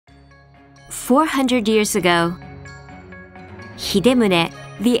400 years ago. Hidemune,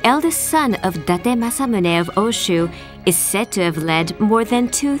 the eldest son of Date Masamune of Oshu, is said to have led more than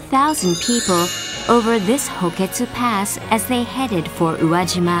 2,000 people over this Hoketsu Pass as they headed for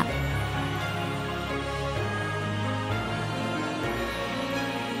Uwajima.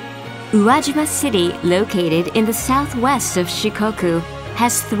 Uwajima City, located in the southwest of Shikoku,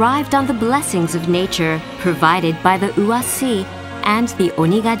 has thrived on the blessings of nature provided by the Uwa Sea and the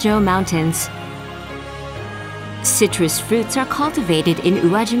Onigajo Mountains. Citrus fruits are cultivated in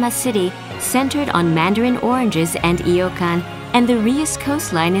Uwajima City, centered on mandarin oranges and ryokan, and the Rias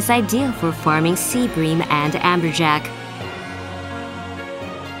coastline is ideal for farming sea bream and amberjack.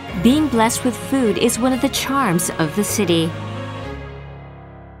 Being blessed with food is one of the charms of the city.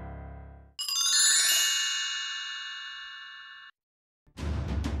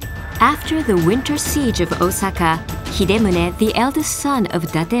 After the winter siege of Osaka, Hidemune, the eldest son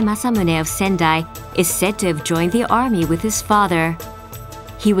of Date Masamune of Sendai, is said to have joined the army with his father.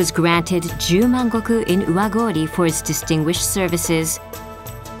 He was granted Jumangoku in Uwagori for his distinguished services.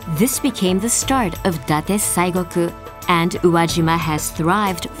 This became the start of Date Saigoku, and Uwajima has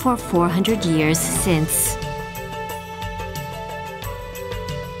thrived for 400 years since.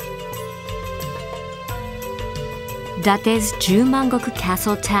 Date's Jumangoku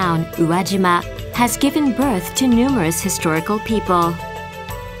castle town, Uwajima, has given birth to numerous historical people.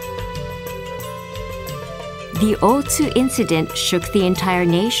 The Otsu incident shook the entire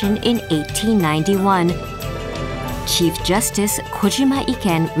nation in 1891. Chief Justice Kojima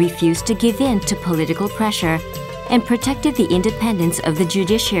Iken refused to give in to political pressure and protected the independence of the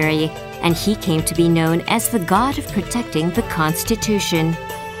judiciary, and he came to be known as the god of protecting the Constitution.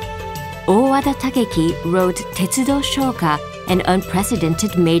 Owada Takeki wrote Tetsudo Shoka, an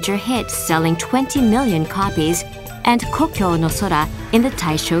unprecedented major hit selling 20 million copies, and Kokyo no Sora in the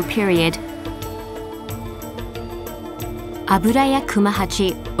Taisho period. Aburaya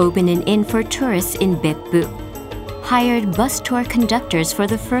Kumahachi opened an inn for tourists in Beppu, hired bus tour conductors for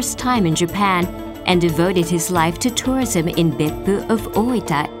the first time in Japan, and devoted his life to tourism in Beppu of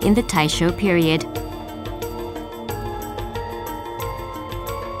Oita in the Taisho period.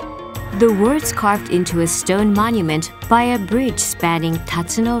 The words carved into a stone monument by a bridge spanning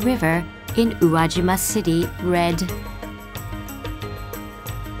Tatsuno River in Uwajima City read,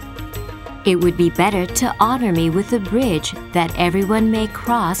 "It would be better to honor me with a bridge that everyone may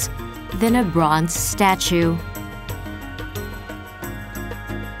cross than a bronze statue."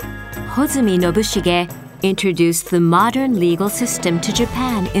 Hozumi Nobushige introduced the modern legal system to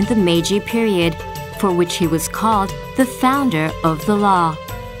Japan in the Meiji period, for which he was called the founder of the law.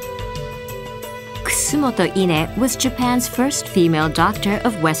 Kusumoto Ine was Japan's first female doctor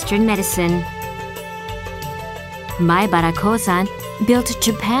of Western medicine. Maebara Kozan built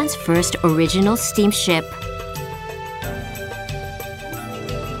Japan's first original steamship.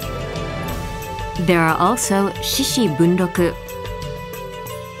 There are also Shishi Bunroku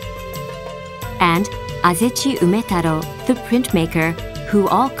and Azechi Umetaro, the printmaker, who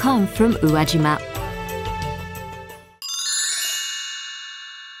all come from Uwajima.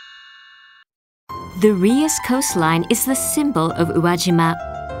 The Rias coastline is the symbol of Uwajima.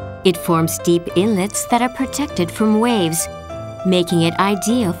 It forms deep inlets that are protected from waves, making it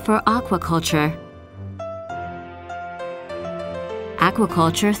ideal for aquaculture.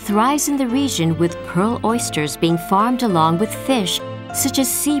 Aquaculture thrives in the region, with pearl oysters being farmed along with fish such as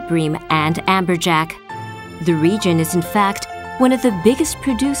sea bream and amberjack. The region is in fact one of the biggest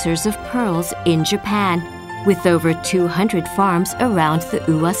producers of pearls in Japan, with over 200 farms around the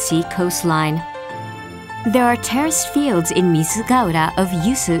Uwa Sea coastline. There are terraced fields in Mizugaura of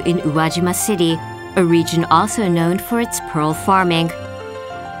Yusu in Uwajima City, a region also known for its pearl farming.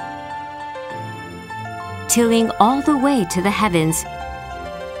 Tilling all the way to the heavens.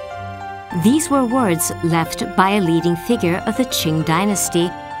 These were words left by a leading figure of the Qing dynasty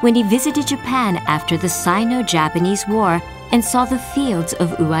when he visited Japan after the Sino-Japanese War and saw the fields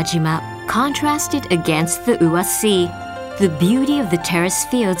of Uwajima contrasted against the Uwa Sea. The beauty of the terrace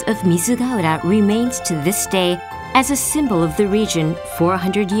fields of Mizugaura remains to this day as a symbol of the region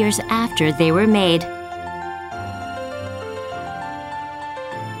 400 years after they were made.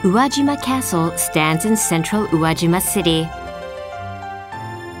 Uwajima Castle stands in central Uwajima City.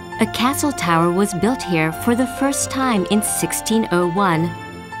 A castle tower was built here for the first time in 1601.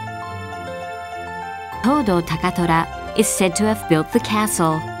 Todo Takatora is said to have built the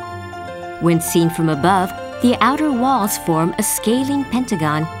castle. When seen from above, the outer walls form a scaling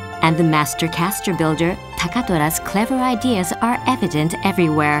pentagon, and the master caster builder Takatora's clever ideas are evident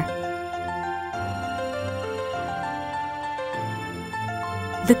everywhere.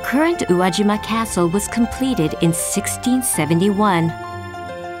 The current Uwajima Castle was completed in 1671.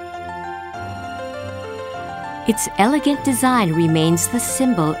 Its elegant design remains the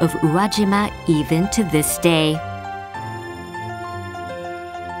symbol of Uwajima even to this day.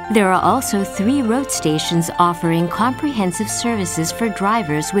 There are also 3 road stations offering comprehensive services for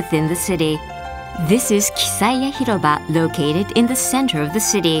drivers within the city. This is Kisaya Hiroba, located in the center of the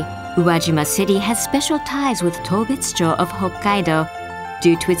city. Uwajima City has special ties with Tobetsucho of Hokkaido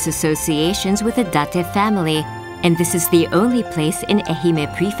due to its associations with the Date family, and this is the only place in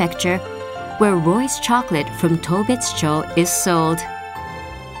Ehime Prefecture where Roy's chocolate from Tobetsucho is sold.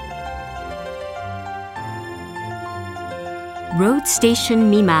 Road Station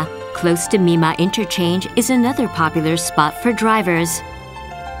Mima, close to Mima Interchange, is another popular spot for drivers.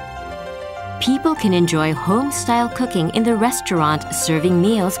 People can enjoy home-style cooking in the restaurant, serving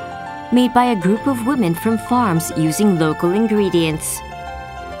meals made by a group of women from farms using local ingredients.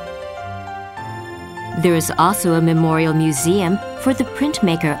 There is also a memorial museum for the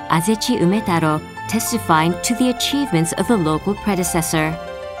printmaker Azechi Umetaro, testifying to the achievements of the local predecessor.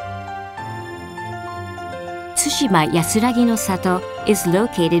 Tsushima Yasuragi no Sato is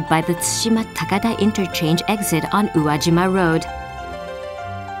located by the Tsushima Takada Interchange exit on Uwajima Road.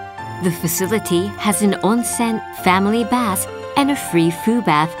 The facility has an onsen, family bath, and a free fu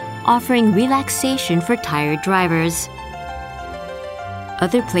bath, offering relaxation for tired drivers.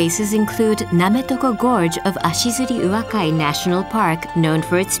 Other places include Nametoko Gorge of Ashizuri Uwakai National Park, known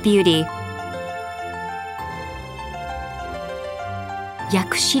for its beauty.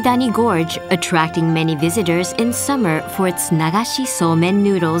 Yakushidani Gorge, attracting many visitors in summer for its nagashi somen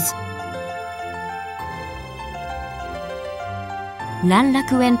noodles.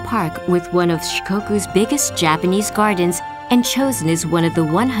 Nanrakuen Park, with one of Shikoku's biggest Japanese gardens and chosen as one of the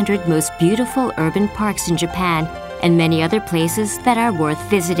 100 most beautiful urban parks in Japan, and many other places that are worth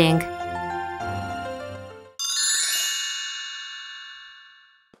visiting.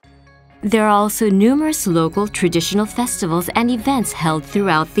 There are also numerous local traditional festivals and events held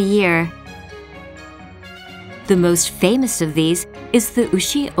throughout the year. The most famous of these is the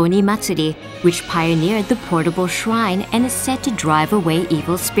Ushi Oni Matsuri, which pioneered the portable shrine and is said to drive away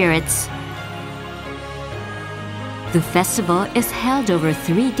evil spirits. The festival is held over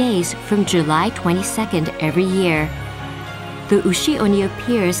 3 days from July 22nd every year. The Ushi Oni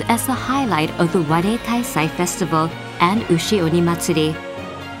appears as the highlight of the Ware Taisai Festival and Ushi Oni Matsuri.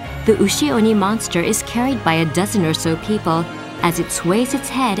 The Ushi Oni monster is carried by a dozen or so people as it sways its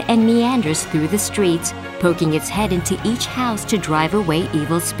head and meanders through the streets, poking its head into each house to drive away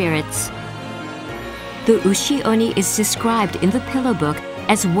evil spirits. The Ushi Oni is described in the Pillow Book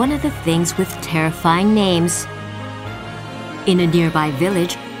as one of the things with terrifying names. In a nearby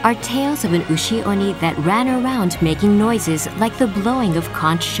village are tales of an Ushi Oni that ran around making noises like the blowing of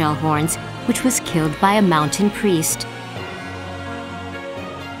conch shell horns, which was killed by a mountain priest.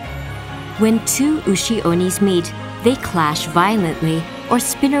 When 2 Ushi Onis meet, they clash violently or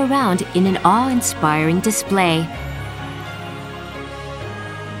spin around in an awe-inspiring display.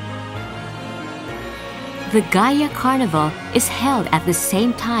 The Gaia Carnival is held at the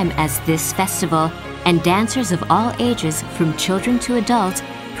same time as this festival, and dancers of all ages, from children to adults,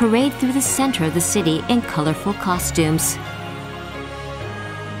 parade through the center of the city in colorful costumes.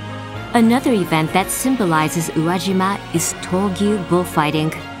 Another event that symbolizes Uwajima is Togyu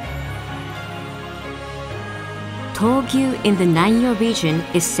bullfighting. Togyu in the Nanyo region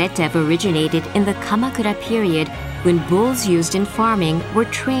is said to have originated in the Kamakura period, when bulls used in farming were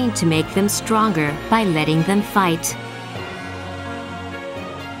trained to make them stronger by letting them fight.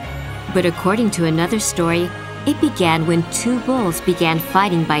 But according to another story, it began when 2 bulls began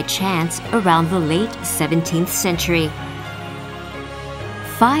fighting by chance around the late 17th century.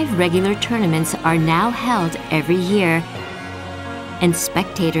 5 regular tournaments are now held every year, and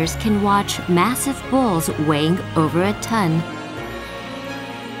spectators can watch massive bulls weighing over a ton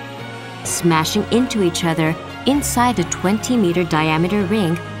smashing into each other inside a 20-meter diameter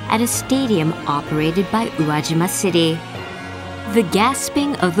ring at a stadium operated by Uwajima City. The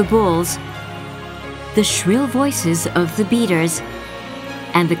gasping of the bulls, the shrill voices of the beaters,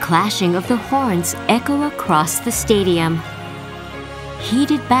 and the clashing of the horns echo across the stadium.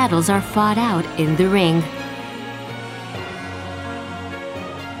 Heated battles are fought out in the ring.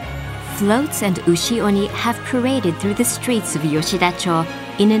 Floats and ushi-oni have paraded through the streets of Yoshida-cho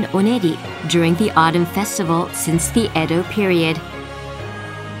in an oneri during the autumn festival since the Edo period.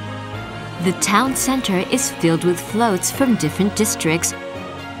 The town center is filled with floats from different districts,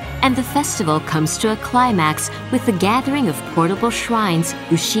 and the festival comes to a climax with the gathering of portable shrines,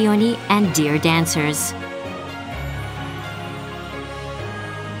 ushi-oni, and deer dancers.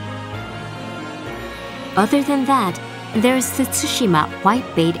 Other than that, there is the Tsushima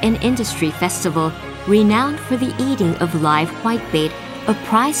Whitebait and Industry Festival, renowned for the eating of live whitebait, a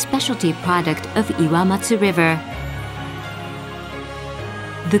prized specialty product of Iwamatsu River.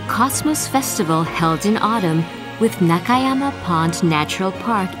 The Cosmos Festival, held in autumn, with Nakayama Pond Natural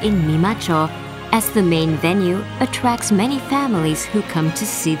Park in Mimacho as the main venue, attracts many families who come to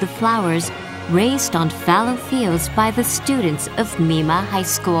see the flowers raised on fallow fields by the students of Mima High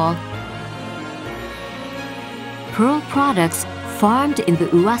School. Pearl products farmed in the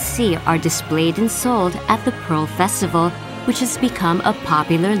Uwasi are displayed and sold at the Pearl Festival, which has become a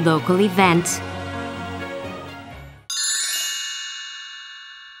popular local event.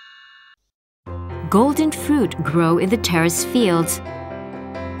 Golden fruit grow in the terrace fields.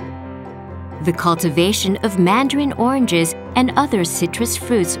 The cultivation of mandarin oranges and other citrus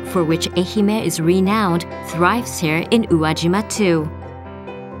fruits for which Ehime is renowned thrives here in Uwajima too.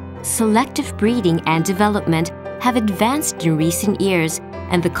 Selective breeding and development have advanced in recent years,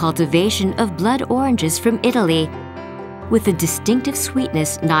 and the cultivation of blood oranges from Italy, with a distinctive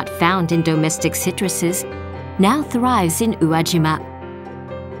sweetness not found in domestic citruses, now thrives in Uwajima.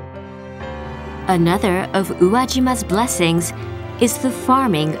 Another of Uwajima's blessings is the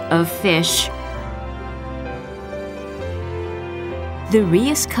farming of fish. The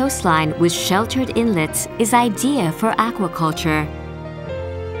Rius coastline with sheltered inlets is ideal for aquaculture,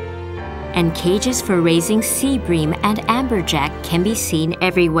 and cages for raising sea bream and amberjack can be seen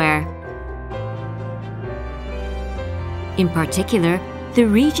everywhere. In particular, the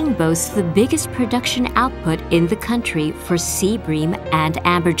region boasts the biggest production output in the country for sea bream and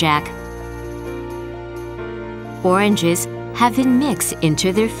amberjack. Oranges have been mixed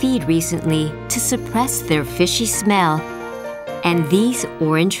into their feed recently to suppress their fishy smell, and these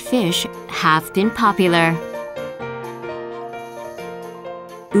orange fish have been popular.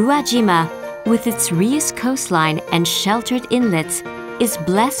 Uwajima, with its Rius coastline and sheltered inlets, is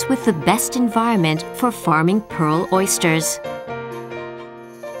blessed with the best environment for farming pearl oysters.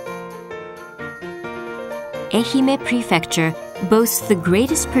 Ehime Prefecture boasts the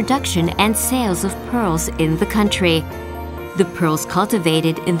greatest production and sales of pearls in the country. The pearls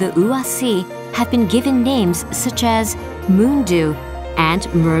cultivated in the Uwasi have been given names such as Moondew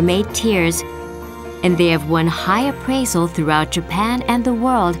and Mermaid Tears, and they have won high appraisal throughout Japan and the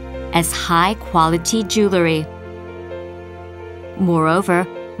world as high-quality jewelry. Moreover,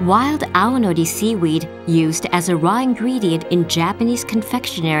 wild aonori seaweed used as a raw ingredient in Japanese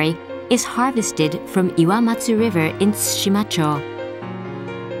confectionery is harvested from Iwamatsu River in Shimacho.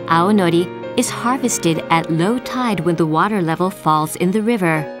 Aonori is harvested at low tide when the water level falls in the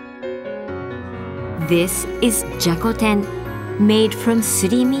river. This is jakoten, made from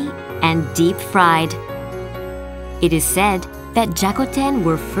surimi and deep-fried. It is said that jakoten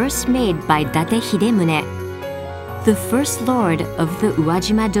were first made by Date Hidemune, the first lord of the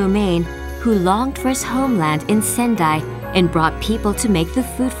Uwajima domain, who longed for his homeland in Sendai and brought people to make the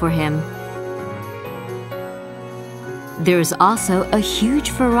food for him. There is also a huge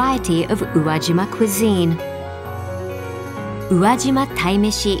variety of Uwajima cuisine. Uwajima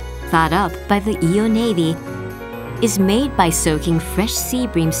Taimeshi, thought up by the Iyo Navy, is made by soaking fresh sea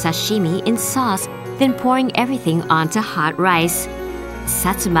bream sashimi in sauce, then pouring everything onto hot rice.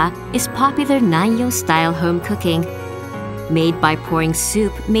 Satsuma is popular Nanyo-style home cooking, made by pouring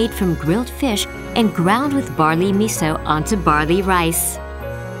soup made from grilled fish and ground with barley miso onto barley rice.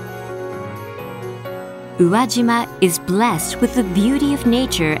 Uwajima is blessed with the beauty of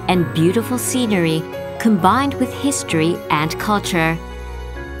nature and beautiful scenery, combined with history and culture.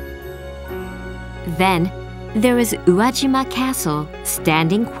 Then, there is Uwajima Castle,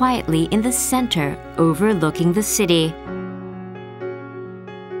 standing quietly in the center, overlooking the city.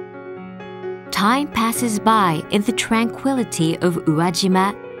 Time passes by in the tranquility of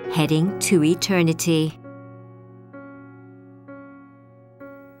Uwajima, heading to eternity.